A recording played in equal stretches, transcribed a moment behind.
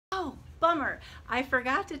bummer. I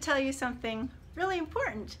forgot to tell you something really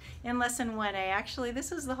important in Lesson 1A. Actually,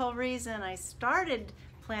 this is the whole reason I started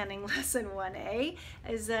planning Lesson 1A,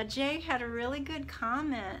 is Jay had a really good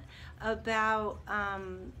comment about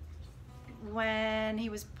when he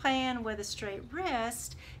was playing with a straight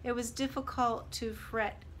wrist, it was difficult to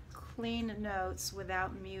fret clean notes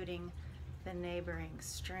without muting the neighboring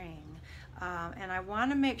string. And I want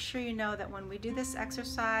to make sure you know that when we do this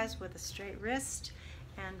exercise with a straight wrist,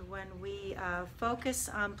 and when we focus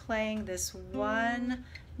on playing this one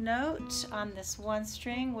note on this one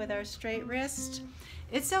string with our straight wrist,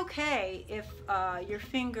 it's okay if your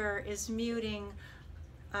finger is muting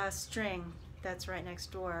a string that's right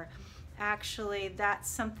next door. Actually, that's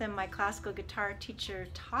something my classical guitar teacher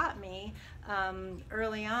taught me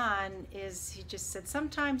early on. Is he just said,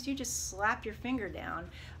 sometimes you just slap your finger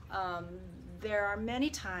down. There are many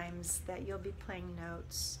times that you'll be playing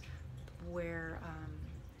notes where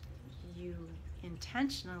you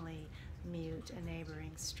intentionally mute a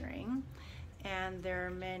neighboring string, and there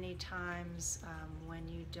are many times when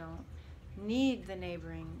you don't need the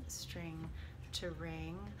neighboring string to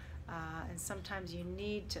ring, and sometimes you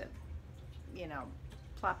need to, you know,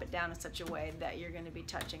 plop it down in such a way that you're going to be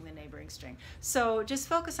touching the neighboring string. So just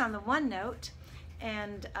focus on the one note,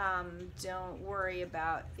 and don't worry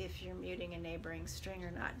about if you're muting a neighboring string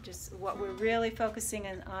or not. Just what we're really focusing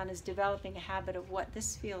on is developing a habit of what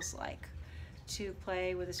this feels like to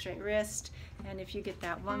play with a straight wrist. And if you get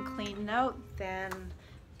that one clean note, then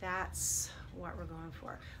that's what we're going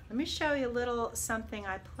for. Let me show you a little something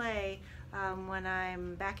I play when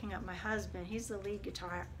I'm backing up my husband. He's the lead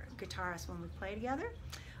guitarist when we play together.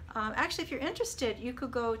 Actually, if you're interested, you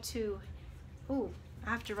could go to, I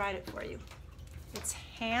have to write it for you. It's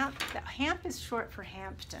HAMP. HAMP is short for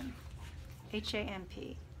Hampton,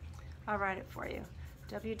 H-A-M-P. I'll write it for you.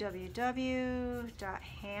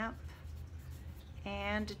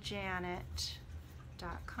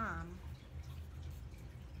 www.hampandjanet.com.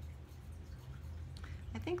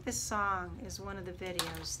 I think this song is one of the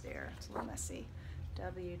videos there. It's a little messy.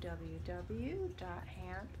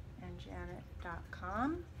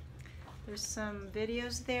 www.hampandjanet.com. There's some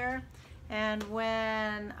videos there, and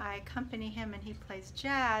when I accompany him and he plays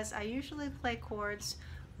jazz, I usually play chords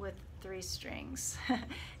with 3 strings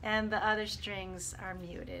and the other strings are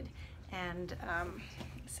muted, and it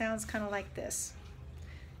sounds kind of like this.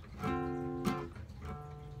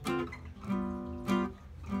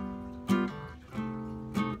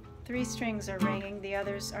 3 strings are ringing, the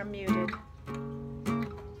others are muted.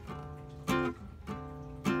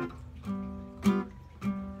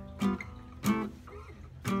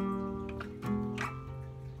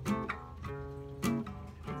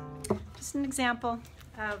 Just an example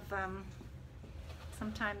of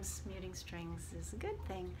sometimes muting strings is a good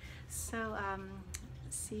thing. So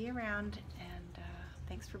see you around, and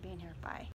thanks for being here. Bye.